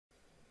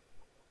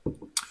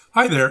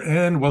Hi there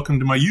and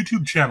welcome to my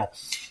YouTube channel.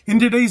 In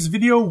today's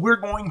video we're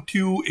going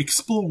to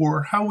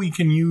explore how we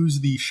can use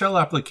the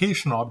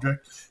Shell.Application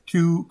object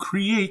to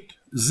create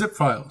zip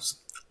files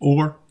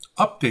or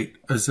update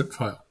a zip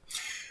file.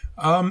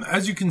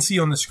 As you can see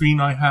on the screen,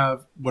 I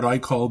have what I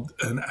called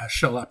a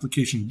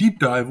Shell.Application deep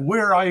dive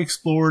where I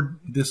explored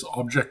this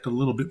object a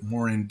little bit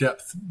more in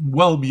depth,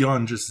 well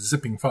beyond just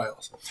zipping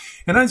files.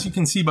 And as you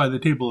can see by the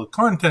table of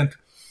content,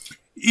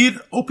 it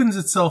opens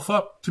itself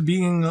up to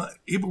being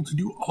able to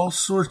do all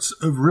sorts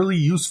of really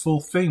useful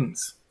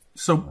things.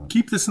 So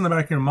keep this in the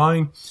back of your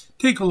mind,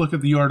 take a look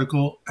at the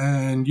article,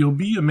 and you'll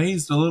be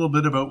amazed a little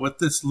bit about what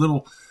this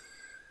little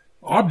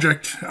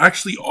object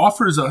actually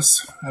offers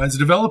us as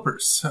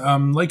developers.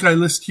 Like I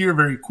list here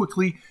very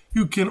quickly,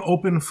 you can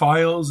open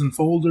files and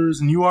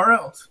folders and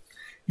URLs.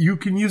 You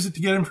can use it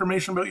to get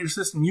information about your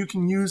system. You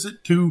can use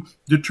it to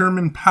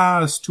determine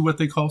paths to what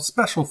they call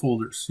special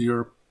folders,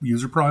 your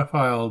user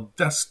profile,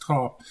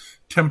 desktop,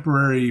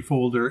 temporary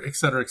folder,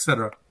 etc.,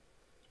 etc.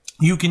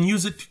 You can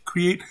use it to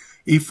create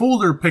a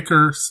folder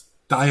picker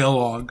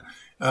dialog,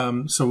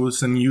 so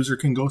a user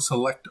can go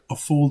select a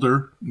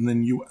folder and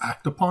then you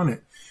act upon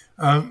it.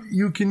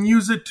 You can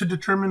use it to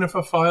determine if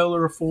a file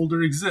or a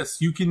folder exists.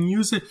 You can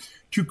use it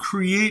to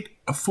create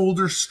a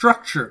folder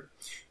structure.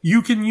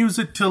 You can use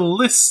it to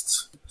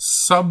list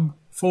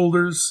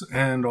subfolders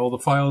and all the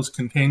files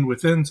contained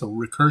within, so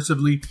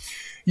recursively.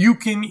 You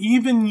can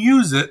even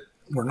use it,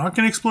 we're not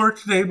going to explore it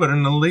today, but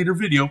in a later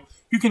video,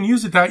 you can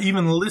use it to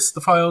even list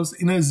the files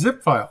in a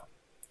zip file.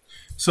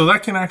 So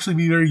that can actually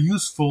be very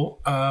useful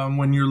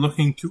when you're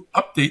looking to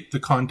update the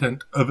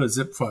content of a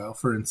zip file,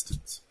 for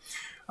instance.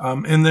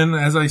 And then,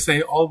 as I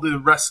say, all the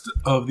rest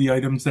of the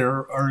items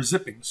there are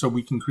zipping. So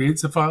we can create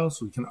zip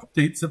files, we can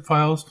update zip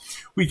files,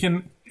 we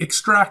can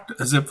extract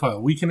a zip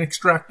file, we can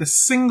extract a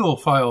single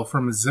file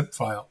from a zip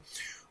file,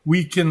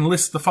 we can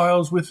list the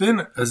files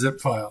within a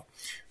zip file.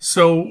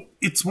 So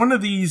it's one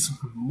of these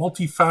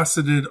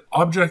multifaceted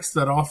objects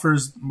that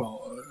offers,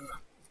 well,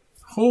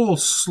 a whole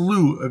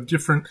slew of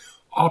different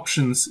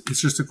options.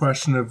 It's just a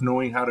question of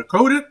knowing how to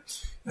code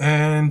it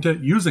and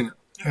using it.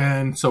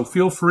 And so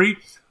feel free.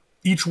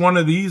 Each one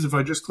of these, if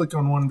I just click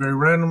on one very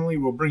randomly,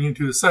 will bring you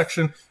to a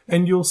section,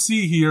 and you'll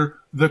see here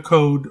the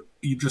code.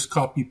 You just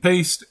copy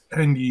paste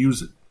and you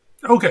use it.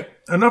 Okay,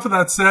 enough of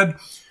that said.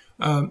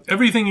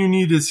 Everything you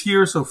need is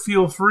here, so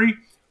feel free.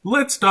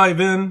 Let's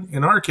dive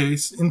in our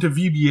case, into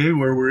VBA,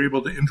 where we're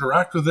able to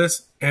interact with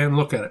this and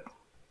look at it.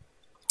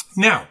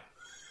 Now,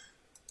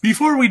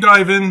 before we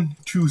dive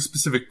into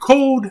specific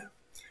code,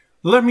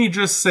 let me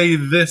just say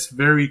this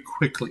very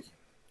quickly.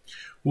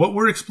 What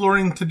we're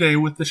exploring today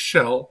with the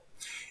shell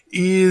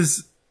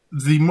is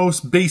the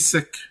most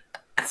basic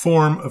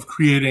form of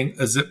creating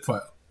a zip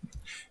file.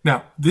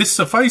 Now, this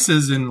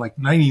suffices in like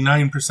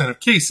 99%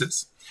 of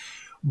cases,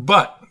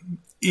 but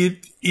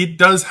it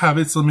does have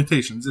its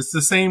limitations. It's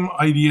the same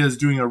idea as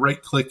doing a right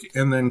click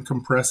and then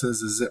compress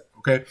as a zip,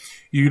 okay?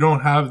 You don't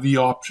have the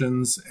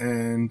options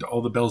and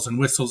all the bells and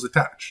whistles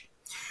attached.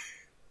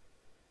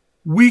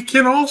 We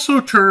can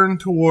also turn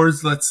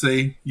towards, let's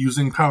say,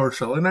 using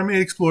PowerShell, and I may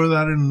explore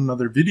that in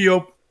another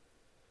video,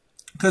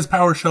 because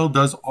PowerShell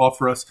does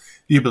offer us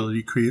the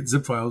ability to create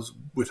zip files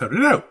without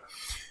a doubt.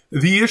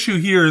 The issue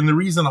here, and the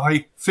reason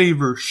I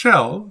favor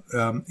Shell,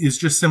 is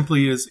just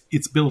simply is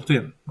it's built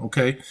in,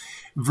 okay?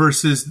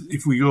 Versus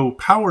if we go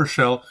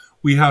PowerShell,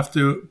 we have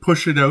to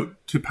push it out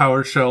to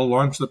PowerShell,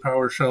 launch the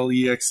PowerShell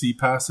exe,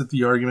 pass it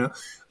the argument,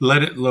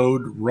 let it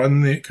load,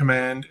 run the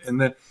command,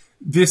 and then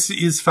this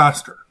is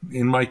faster.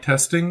 In my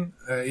testing,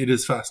 it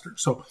is faster.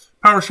 So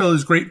PowerShell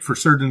is great for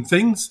certain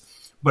things,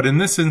 but in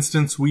this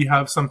instance, we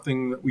have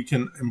something that we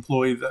can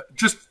employ that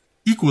just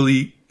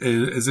equally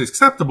is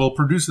acceptable,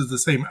 produces the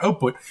same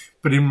output,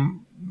 but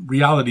in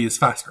reality is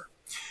faster.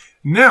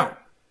 Now,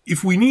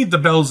 if we need the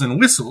bells and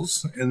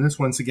whistles, and this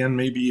once again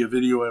may be a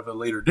video of a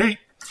later date,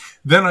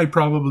 then I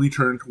probably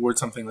turn towards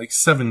something like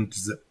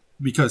 7-zip,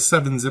 because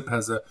 7-zip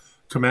has a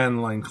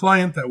command line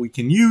client that we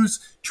can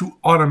use to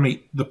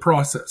automate the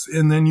process.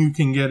 And then you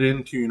can get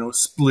into,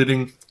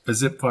 splitting a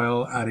zip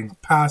file, adding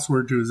a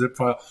password to a zip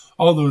file,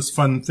 all those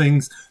fun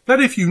things that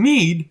if you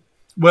need,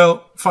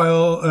 well,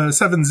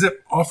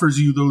 7-zip offers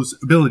you those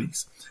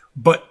abilities.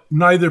 But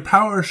neither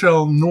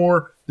PowerShell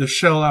nor the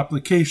Shell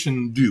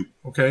application do,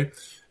 okay?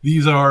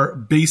 These are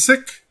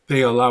basic.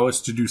 They allow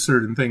us to do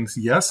certain things,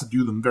 yes,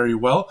 do them very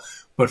well.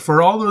 But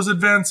for all those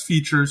advanced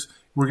features,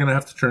 we're going to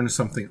have to turn to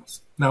something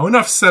else. Now,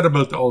 enough said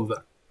about all of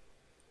that.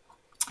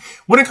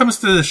 When it comes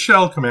to the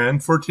shell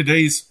command, for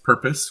today's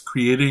purpose,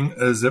 creating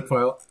a zip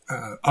file,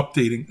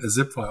 updating a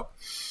zip file,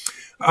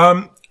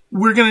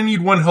 we're going to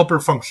need one helper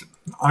function.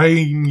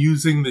 I'm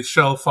using the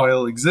shell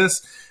file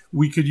exists.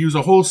 We could use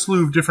a whole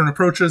slew of different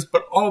approaches,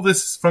 but all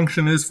this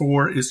function is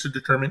for is to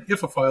determine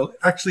if a file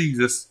actually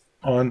exists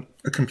on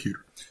a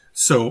computer.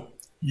 So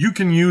you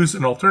can use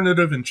an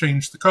alternative and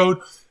change the code,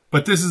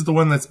 but this is the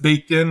one that's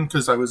baked in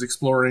because I was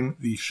exploring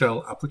the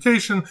shell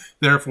application.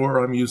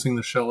 Therefore, I'm using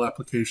the shell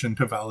application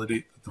to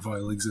validate that the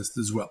file exists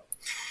as well.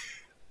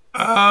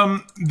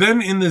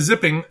 Then in the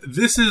zipping,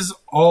 this is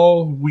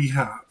all we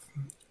have.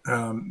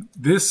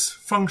 This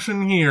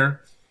function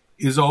here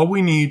is all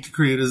we need to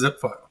create a zip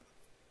file.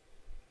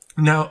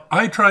 Now,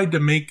 I tried to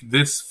make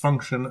this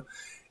function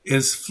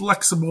as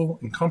flexible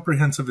and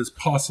comprehensive as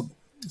possible.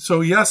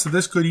 So yes,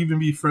 this could even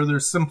be further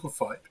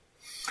simplified.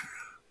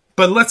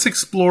 But let's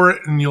explore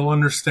it and you'll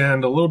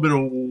understand a little bit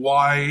of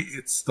why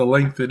it's the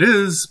length it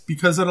is,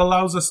 because it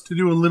allows us to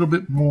do a little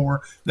bit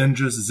more than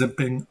just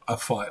zipping a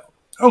file.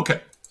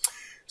 Okay,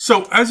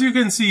 so as you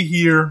can see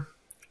here,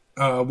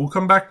 we'll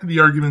come back to the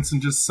arguments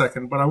in just a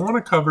second, but I want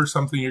to cover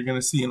something you're going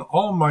to see in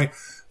all my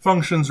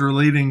functions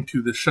relating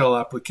to the Shell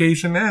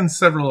application and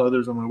several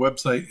others on my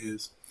website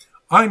is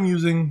I'm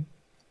using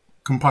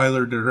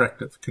compiler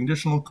directive,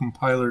 conditional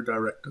compiler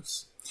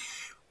directives.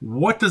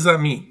 What does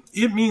that mean?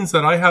 It means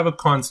that I have a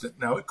constant.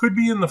 Now, it could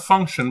be in the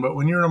function, but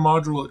when you're in a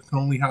module, it can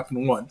only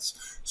happen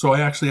once. So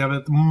I actually have it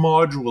at the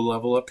module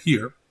level up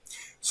here.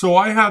 So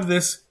I have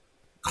this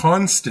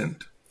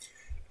constant,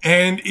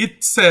 and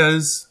it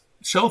says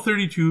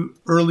Shell32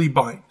 early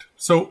bind.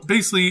 So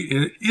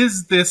basically,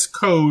 is this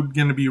code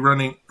going to be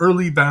running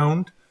early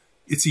bound?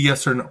 It's a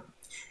yes or no.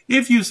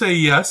 If you say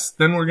yes,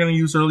 then we're going to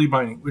use early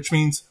binding, which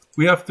means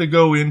we have to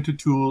go into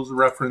tools,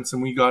 reference,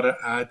 and we got to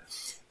add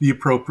the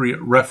appropriate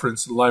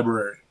reference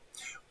library.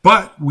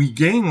 But we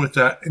gain with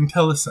that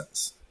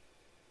IntelliSense.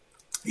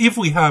 If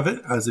we have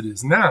it, as it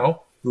is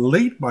now,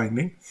 late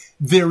binding,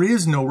 there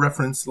is no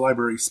reference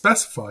library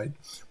specified,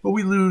 but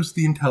we lose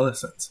the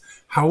IntelliSense.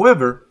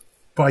 However,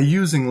 by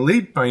using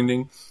late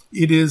binding,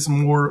 it is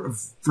more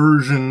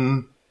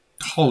version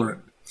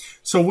tolerant.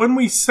 So when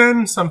we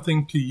send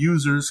something to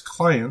users,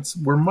 clients,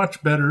 we're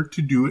much better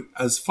to do it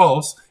as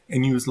false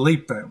and use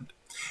late bound.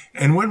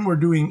 And when we're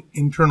doing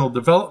internal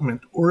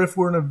development, or if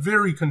we're in a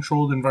very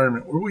controlled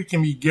environment where we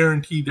can be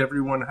guaranteed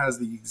everyone has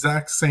the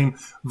exact same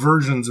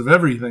versions of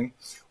everything,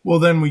 well,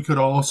 then we could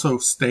also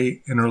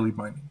stay in early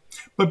binding.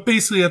 But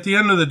basically, at the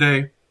end of the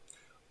day,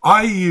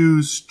 I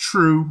use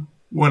true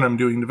when I'm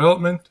doing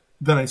development,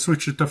 then I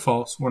switch it to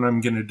false when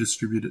I'm going to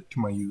distribute it to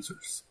my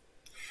users.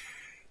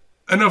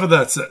 Enough of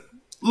that said.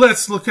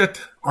 Let's look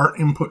at our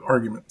input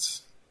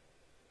arguments.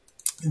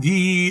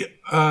 The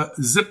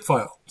zip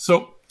file.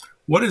 So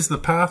what is the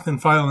path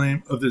and file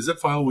name of the zip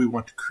file we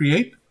want to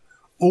create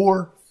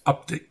or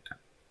update?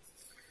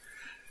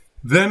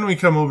 Then we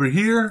come over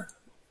here,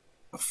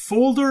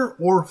 folder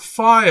or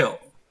file.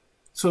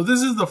 So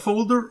this is the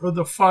folder or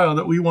the file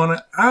that we want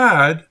to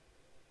add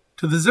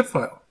to the zip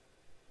file.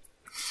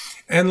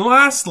 And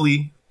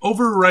lastly,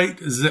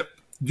 overwrite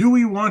zip. Do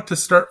we want to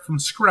start from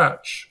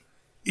scratch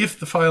if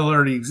the file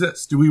already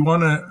exists? Do we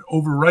want to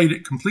overwrite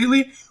it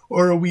completely,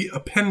 or are we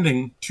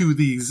appending to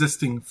the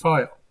existing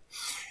file?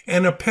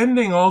 And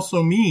appending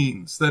also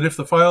means that if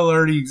the file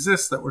already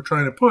exists that we're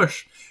trying to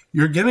push,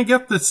 you're going to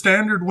get the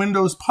standard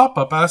Windows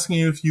pop-up asking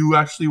you if you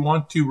actually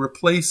want to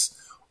replace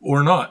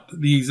or not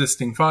the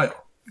existing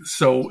file.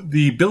 So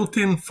the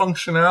built-in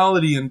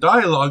functionality and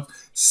dialog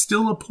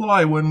still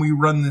apply when we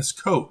run this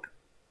code.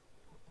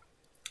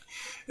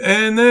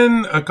 And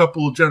then a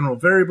couple of general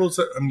variables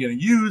that I'm going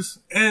to use.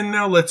 And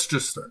now let's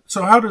just start.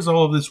 So how does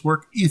all of this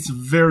work? It's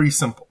very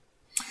simple.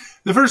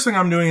 The first thing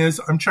I'm doing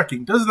is I'm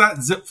checking, does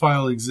that zip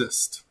file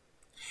exist?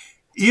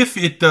 If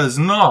it does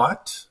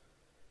not,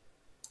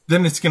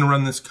 then it's going to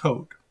run this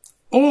code.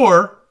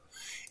 Or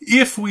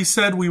if we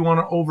said we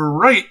want to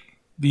overwrite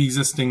the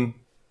existing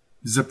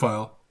zip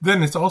file,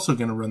 then it's also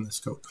going to run this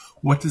code.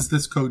 What does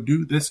this code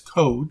do? This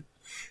code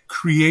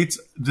creates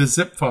the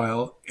zip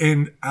file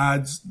and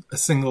adds a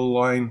single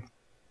line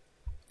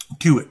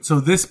to it. So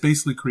this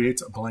basically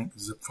creates a blank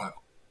zip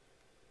file.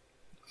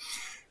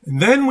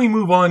 And then we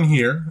move on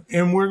here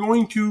and we're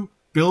going to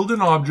build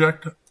an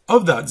object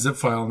of that zip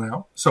file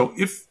now. So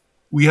if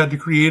we had to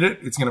create it,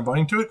 it's going to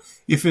bind to it.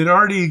 If it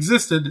already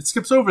existed, it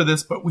skips over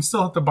this, but we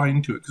still have to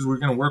bind to it because we're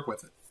going to work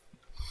with it.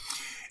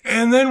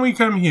 And then we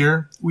come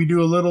here, we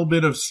do a little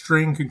bit of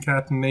string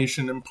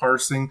concatenation and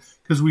parsing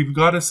because we've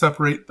got to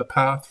separate the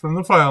path from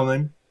the file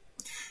name.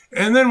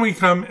 And then we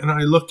come and I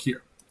look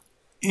here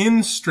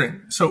in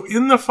string. So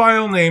in the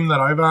file name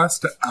that I've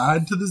asked to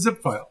add to the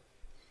zip file,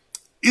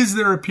 is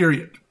there a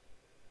period?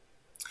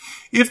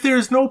 If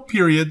there's no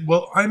period,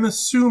 well, I'm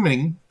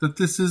assuming that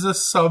this is a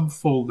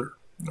subfolder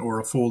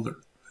or a folder,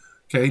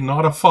 okay,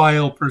 not a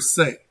file per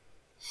se.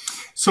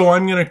 So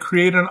I'm going to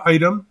create an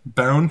item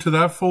bound to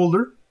that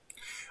folder.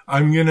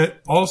 I'm going to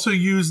also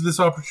use this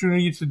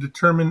opportunity to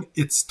determine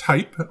its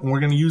type, and we're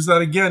going to use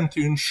that again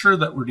to ensure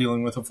that we're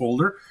dealing with a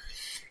folder.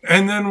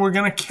 And then we're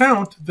going to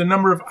count the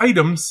number of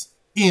items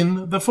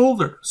in the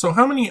folder. So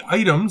how many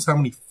items, how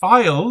many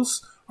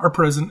files are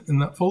present in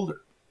that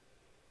folder?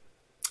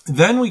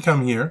 Then we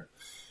come here,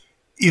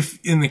 if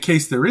in the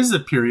case there is a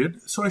period,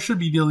 so I should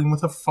be dealing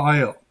with a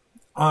file.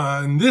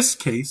 In this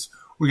case,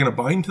 we're going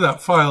to bind to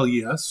that file,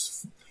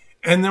 yes,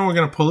 and then we're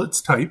going to pull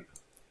its type.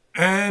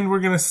 And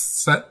we're going to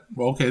set,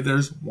 well, okay,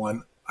 there's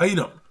one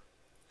item.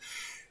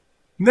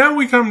 Now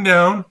we come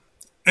down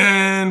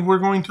and we're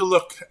going to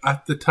look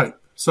at the type.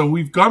 So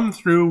we've gone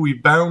through,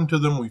 we've bound to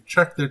them, we've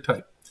checked their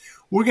type.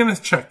 We're going to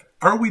check,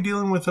 are we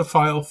dealing with a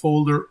file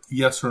folder,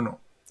 yes or no?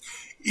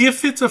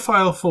 If it's a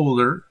file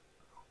folder,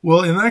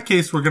 well, in that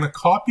case, we're going to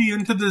copy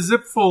into the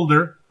zip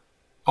folder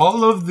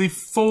all of the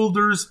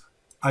folder's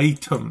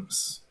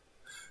items.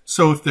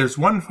 So if there's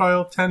 1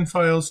 file, 10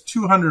 files,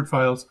 200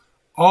 files,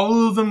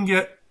 all of them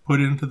get put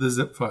into the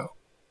zip file.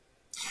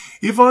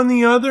 If, on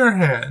the other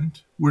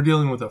hand, we're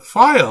dealing with a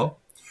file,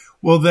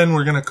 well, then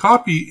we're going to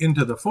copy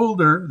into the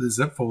folder, the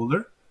zip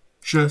folder,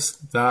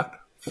 just that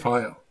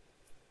file.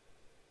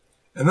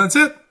 And that's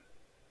it.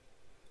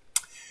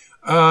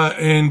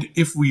 And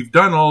if we've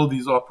done all of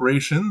these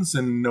operations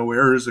and no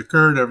errors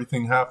occurred,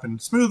 everything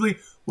happened smoothly,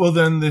 well,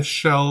 then this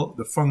shell,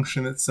 the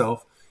function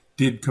itself,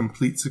 did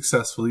complete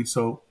successfully,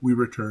 so we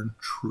return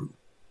true.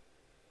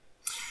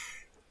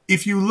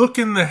 If you look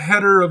in the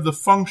header of the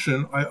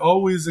function, I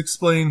always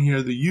explain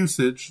here the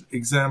usage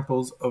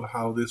examples of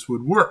how this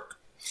would work.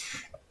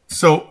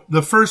 So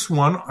the first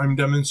one I'm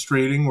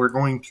demonstrating, we're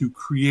going to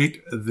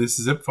create this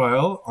zip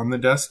file on the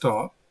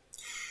desktop,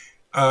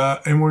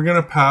 and we're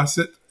going to pass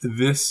it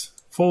this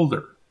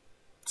folder.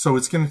 So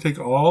it's going to take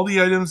all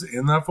the items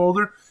in that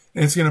folder,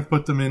 and it's going to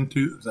put them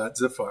into that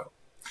zip file.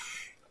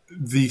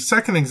 The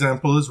second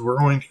example is we're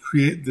going to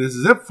create this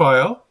zip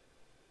file,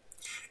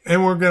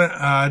 and we're going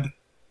to add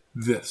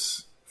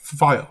this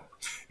file.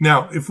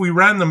 Now, if we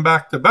ran them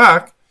back to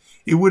back,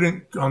 it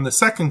wouldn't, on the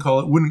second call,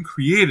 it wouldn't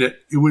create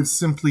it. It would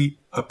simply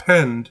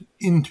append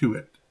into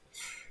it.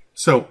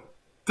 So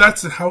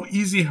that's how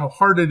easy, how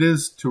hard it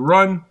is to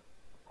run.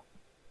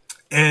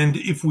 And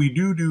if we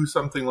do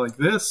something like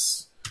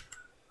this,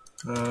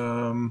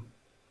 let's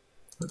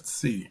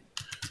see.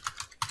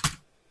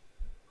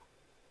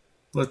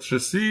 Let's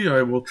just see.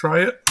 I will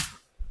try it.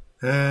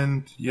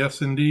 And yes,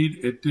 indeed,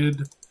 it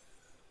did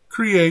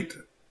create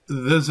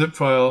the zip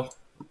file,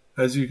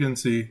 as you can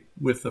see,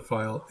 with the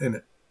file in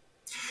it.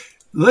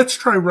 Let's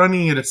try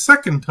running it a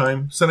second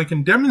time so I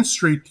can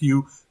demonstrate to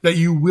you that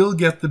you will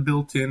get the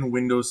built-in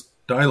Windows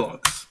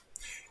dialogues.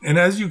 And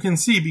as you can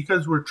see,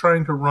 because we're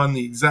trying to run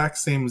the exact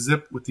same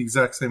zip with the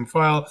exact same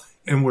file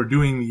and we're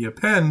doing the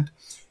append,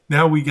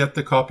 now we get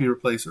the copy,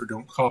 replace, or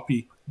don't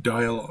copy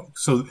dialog.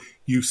 So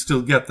you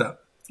still get that.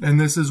 And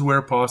this is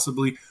where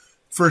possibly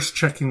first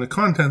checking the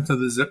contents of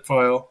the zip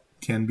file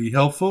can be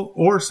helpful,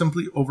 or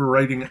simply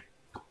overwriting it.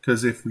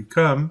 Because if we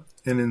come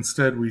and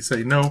instead we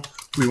say no,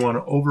 we want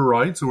to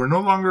override, so we're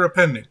no longer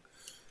appending.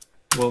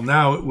 Well,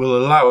 now it will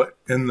allow it,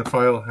 and the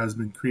file has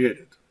been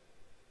created.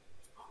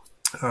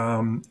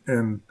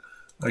 And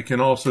I can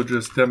also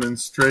just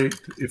demonstrate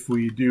if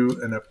we do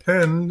an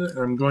append.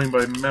 I'm going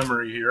by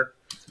memory here.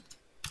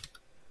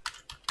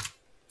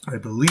 I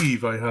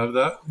believe I have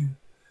that.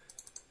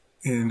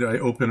 And I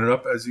open it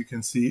up. As you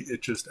can see,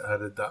 it just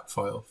added that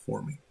file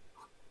for me.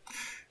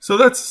 So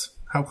that's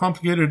how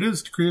complicated it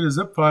is to create a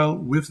zip file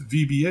with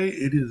VBA.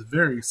 It is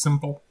very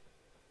simple.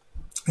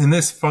 And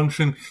this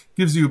function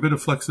gives you a bit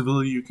of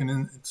flexibility. You can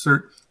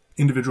insert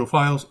individual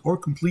files or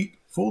complete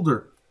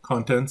folder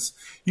contents.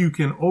 You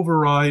can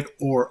override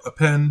or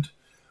append.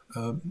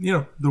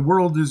 The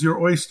world is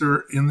your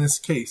oyster in this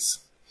case.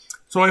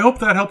 So I hope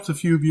that helps a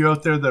few of you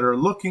out there that are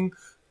looking.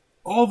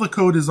 All the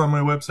code is on my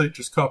website.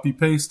 Just copy,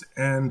 paste,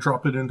 and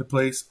drop it into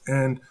place.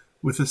 And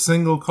with a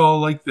single call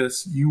like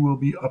this, you will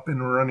be up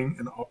and running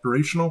and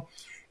operational.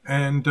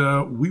 And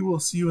we will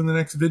see you in the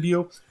next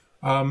video.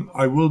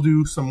 I will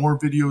do some more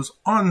videos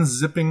on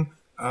zipping,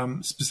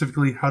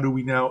 specifically how do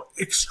we now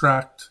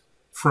extract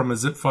from a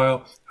zip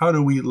file, how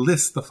do we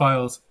list the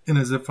files in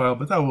a zip file,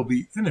 but that will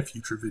be in a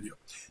future video.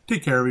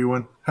 Take care,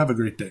 everyone. Have a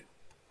great day.